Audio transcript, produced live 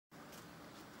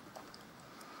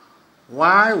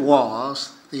Why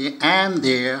was the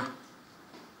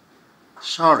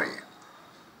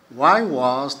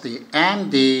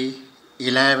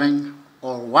MD-11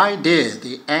 or why did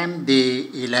the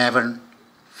MD-11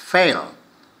 fail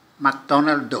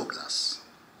McDonnell Douglas?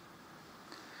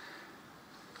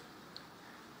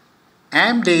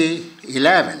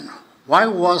 MD-11, why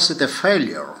was it a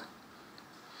failure?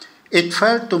 It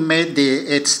failed to meet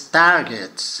its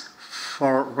targets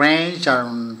for range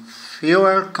and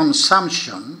fuel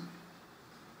consumption.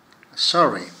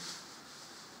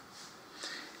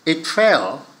 It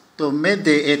failed to meet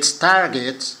its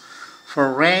targets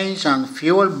for range and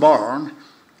fuel burn,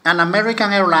 and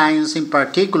American Airlines in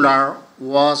particular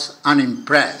was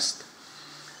unimpressed,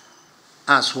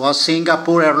 as was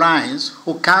Singapore Airlines,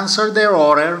 who canceled their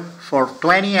order for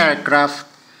 20 aircraft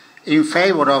in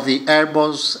favor of the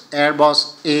Airbus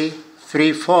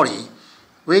A340,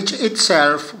 which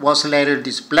itself was later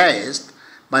displaced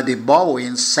by the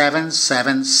Boeing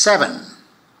 777.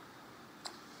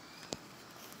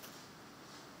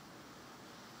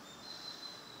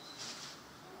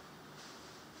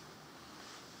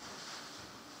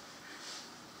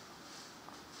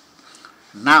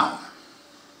 Now,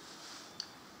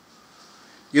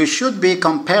 you should be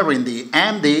comparing the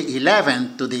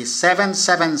MD-11 to the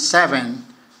 777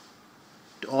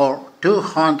 or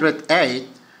 208,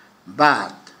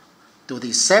 but to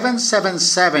the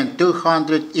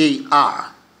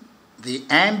 777-200ER. The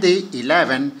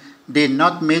MD-11 did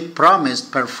not meet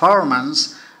promised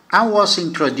performance and was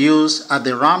introduced at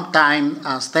the wrong time,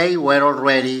 as they were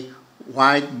already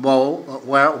wide-body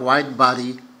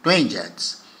twin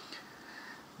jets.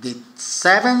 The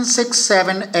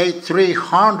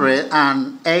 767-8300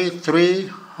 and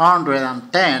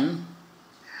A310,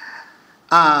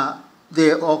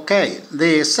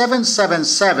 the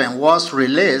 777 was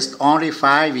released only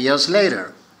 5 years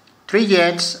later. Three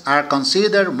jets are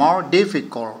considered more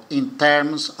difficult in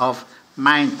terms of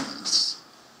maintenance.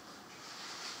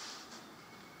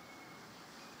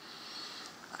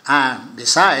 And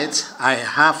besides, I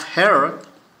have heard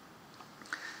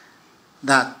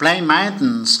that plane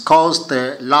maintenance costs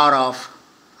a lot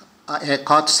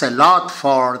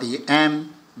for the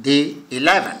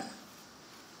MD-11.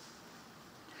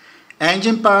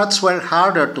 Engine parts were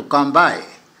harder to come by.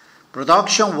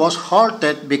 Production was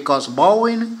halted because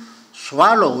Boeing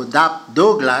swallowed up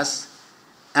Douglas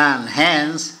and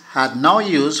hence had no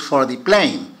use for the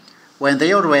plane when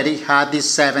they already had the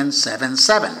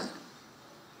 777.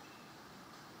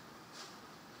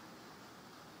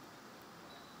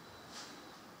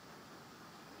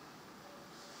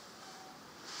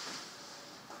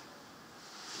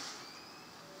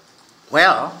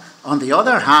 Well, on the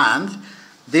other hand,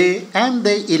 the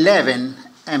MD-11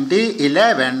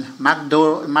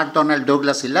 McDonnell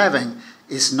Douglas 11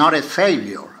 is not a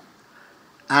failure,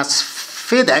 as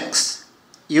FedEx,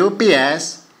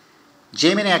 UPS,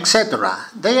 Gemini, etc.,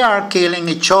 they are killing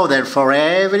each other for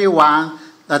everyone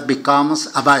that becomes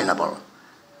available.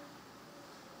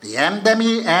 The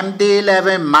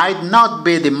MD-11 might not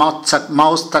be the most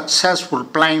successful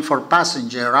plane for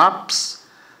passenger ops,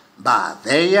 but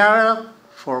they are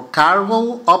for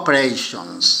cargo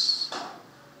operations.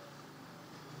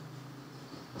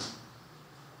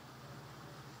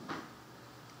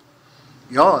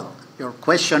 Your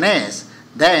question is,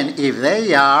 then if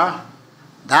they are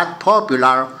that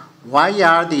popular, why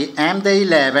are the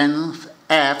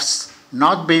MD-11Fs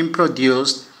not being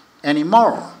produced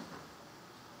anymore?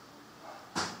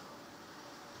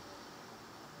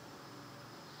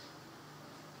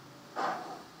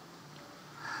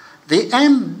 The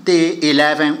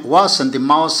MD-11 wasn't the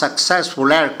most successful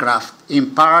aircraft,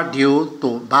 in part due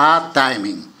to bad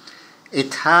timing.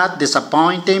 It had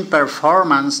disappointing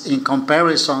performance in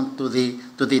comparison to the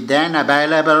then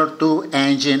available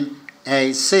two-engine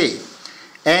AC.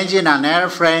 Engine and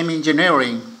airframe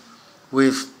engineering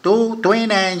with two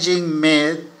twin-engine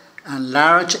mid and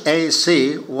large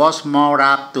AC was more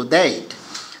up to date.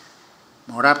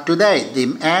 The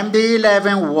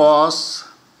MD-11 was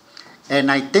a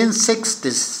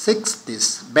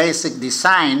 1960s basic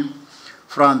design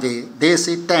from the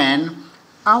DC-10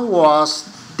 and was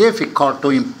difficult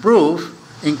to improve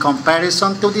in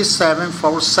comparison to the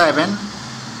 747,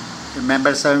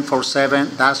 remember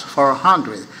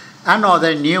 747-400, and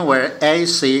other newer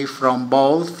AC from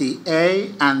both the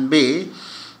A and B,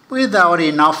 without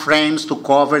enough frames to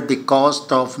cover the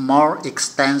cost of more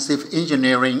extensive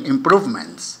engineering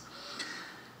improvements.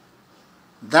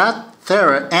 That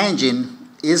third engine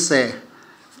is a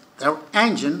third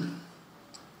engine,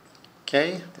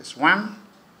 okay, this one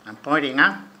I'm pointing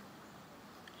up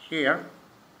here.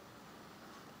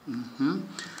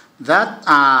 That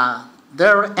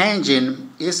their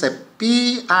engine is a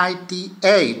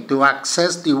PITA to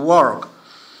access the work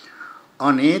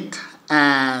on it,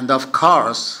 and of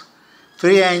course,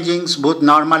 3 engines would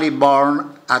normally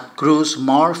burn at cruise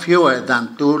more fuel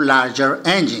than 2 larger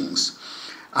engines.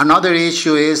 Another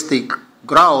issue is the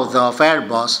growth of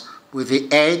Airbus with the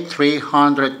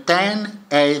A310,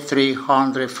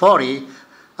 A340,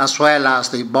 as well as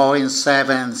the Boeing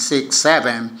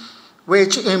 767,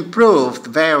 which improved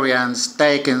variants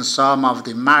taking some of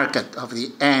the market of the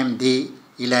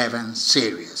MD-11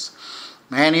 series.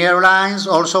 Many airlines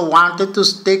also wanted to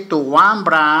stick to one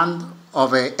brand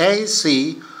of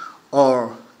AC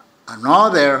or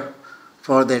another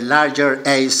for the larger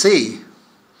AC.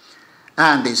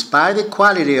 And despite the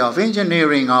quality of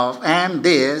engineering of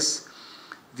MDs,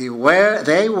 they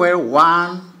were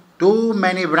one too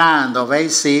many brands of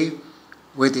AC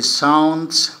with its own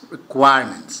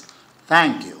requirements.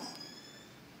 Thank you.